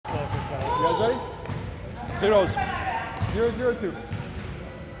guys ready? Zeros. 0-0-2.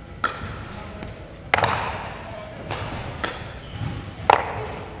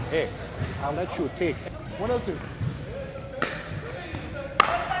 Hey, I'll let you take. 1-0-2.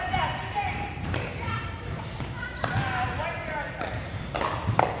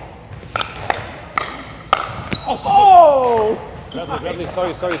 Oh! Bradley,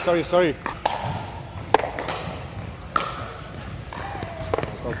 sorry.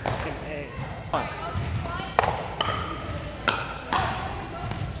 Fine.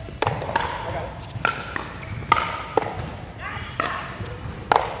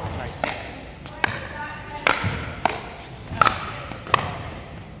 Nice.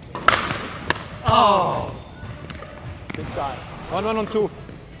 Oh! Good shot. 1-1-2.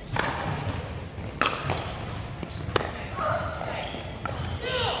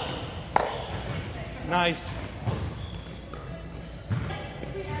 Nice.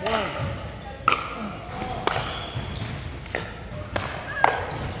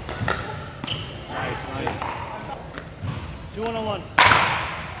 Nice. 2-1-1.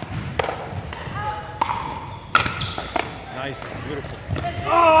 Nice. Beautiful.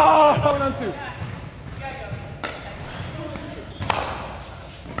 Oh! 1-2.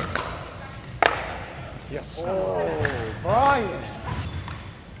 Yes. Oh, Brian.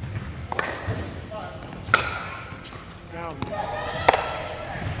 Down.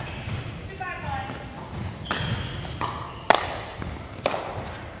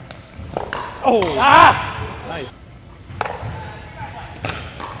 Oh! Ah! Nice.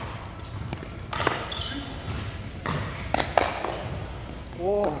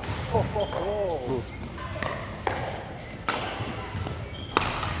 Whoa. Oh.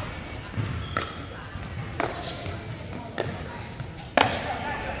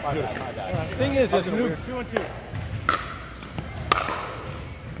 My bad. Thing is, there's a new. 2-1-2.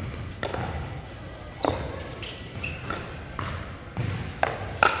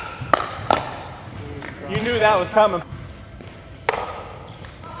 You knew that was coming.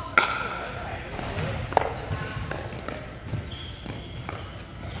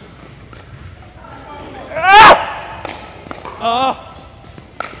 Ah!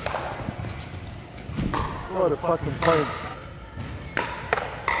 What a fucking plane.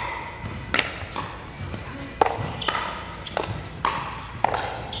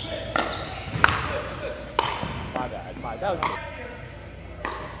 My bad. That was good.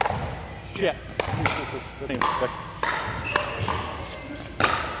 Shit.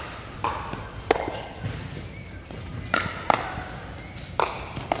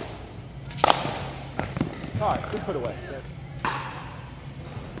 All right, good put away.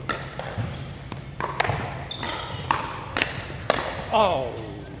 Oh.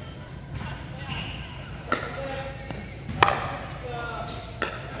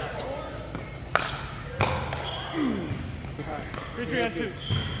 Three on 2.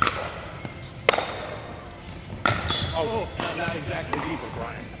 Oh, not exactly deep,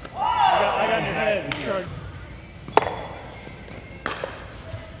 Brian. I got your head. Sure.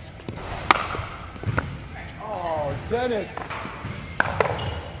 Oh, Dennis.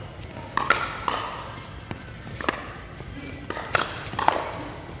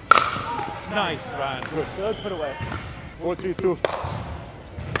 Nice, Brian. Good put away. 4-3-2.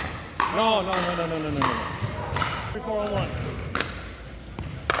 No. 3-4-1.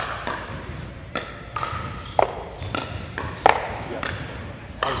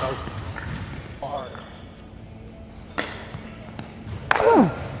 Out. Hard.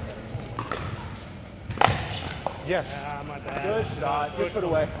 Yes. Ah, my bad. Good shot. Good put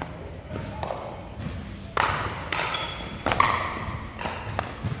away.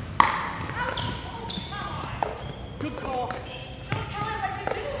 Good call.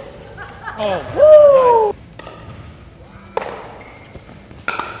 Oh. Woo!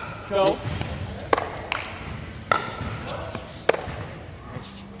 Go.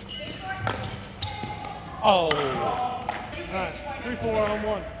 Oh. All right.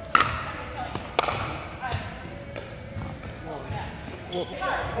 3-4-1.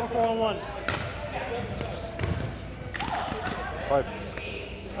 4-4-1. 5.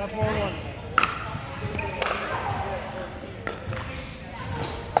 5-4-1.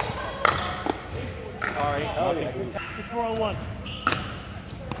 Sorry. Oh, yeah. 6-4-1.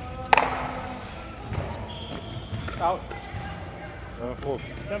 Out. 7-4.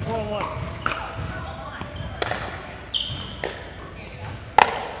 7-4-1.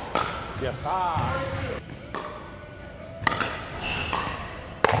 Yes. Ah.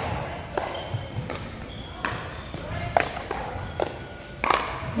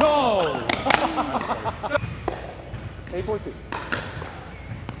 No. 8-4-2.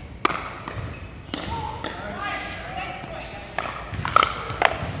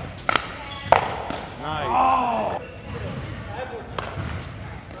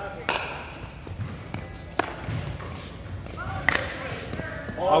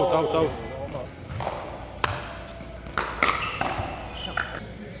 Out.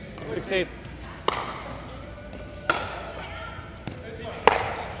 6-8.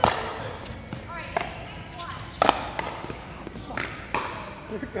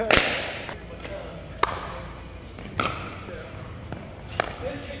 You're good.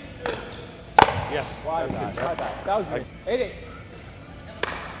 Yes. Why that's not? it. My bad. That was me. 8-8.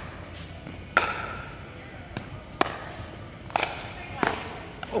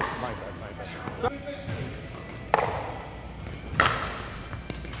 Oh, my bad.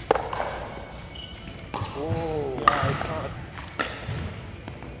 Oh, yeah, I can't.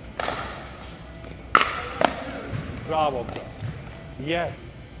 Bravo. Yes.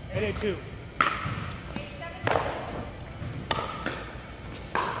 8-2.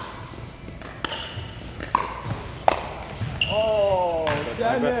 Oh,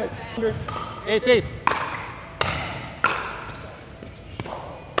 Dennis. 8-8.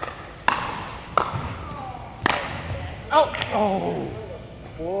 Out. Oh.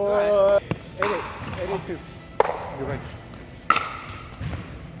 What? 8-8. 8-2. You're right.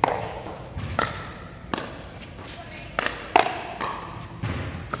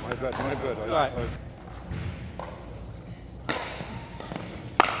 My bad. All right.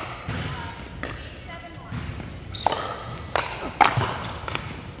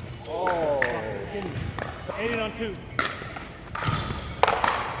 Oh. 8-2.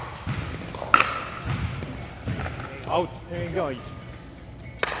 Out. There you go.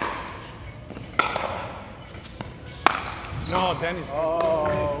 No, Dennis.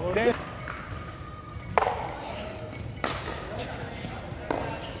 Oh. Dennis.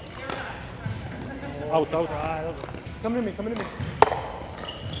 Out. Try. Come to me. Come to me.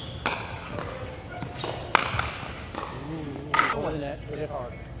 Go in that. Hit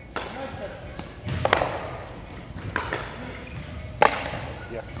hard.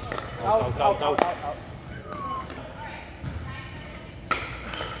 Yes. Out.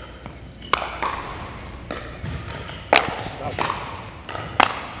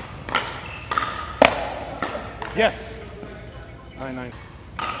 Yes. 9-9.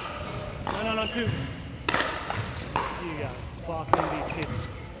 9-2. You got fucking these kids.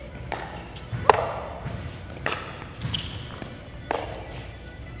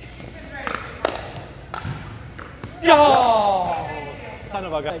 Oh, Son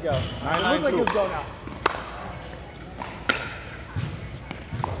of a there gun. you go. It 9-9 looked like it was too. going out.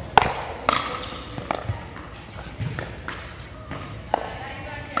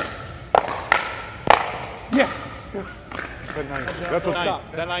 Yes. Good 9. That was Stop.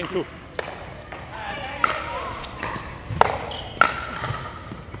 9. That 9 too.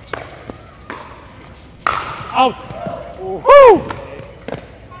 Out. Woo!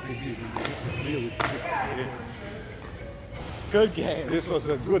 Good game. This was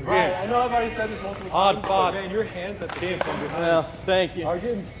a good Right, game. I know I've already said this multiple Hard times, fought. but man, your hands at the Came from behind. well, thank you. Are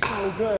getting so good.